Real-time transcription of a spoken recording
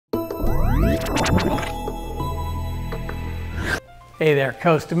Hey there,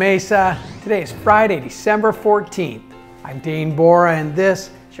 Costa Mesa. Today is Friday, December 14th. I'm Dane Bora, and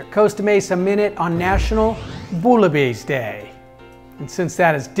this is your Costa Mesa Minute on National Bullabes Day. And since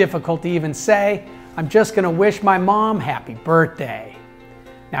that is difficult to even say, I'm just going to wish my mom happy birthday.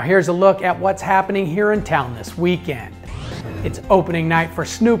 Now here's a look at what's happening here in town this weekend. It's opening night for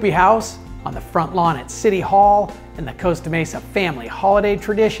Snoopy House on the front lawn at City Hall, and the Costa Mesa family holiday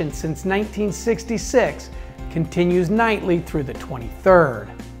tradition since 1966 continues nightly through the 23rd.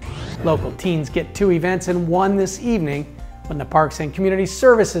 Local teens get two events in one this evening when the Parks and Community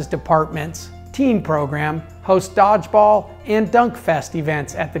Services Department's teen program hosts dodgeball and dunk fest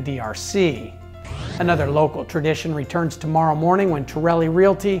events at the DRC. Another local tradition returns tomorrow morning when Torelli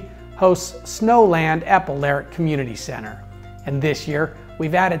Realty hosts Snowland at Belaret Community Center. And this year,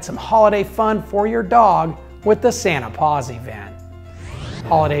 we've added some holiday fun for your dog with the Santa Paws event.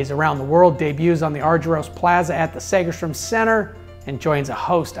 Holidays Around the World debuts on the Argyros Plaza at the Segerstrom Center and joins a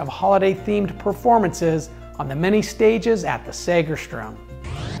host of holiday-themed performances on the many stages at the Segerstrom.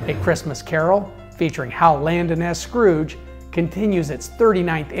 A Christmas Carol, featuring Hal Landon as Scrooge, continues its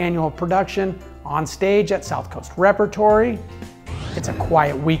 39th annual production on stage at South Coast Repertory. It's a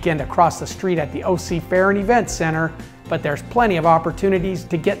quiet weekend across the street at the OC Fair and Event Center, but there's plenty of opportunities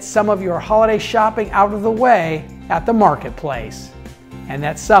to get some of your holiday shopping out of the way at the marketplace. And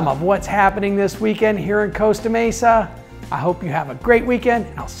that's some of what's happening this weekend here in Costa Mesa. I hope you have a great weekend,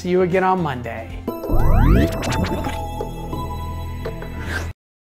 and I'll see you again on Monday.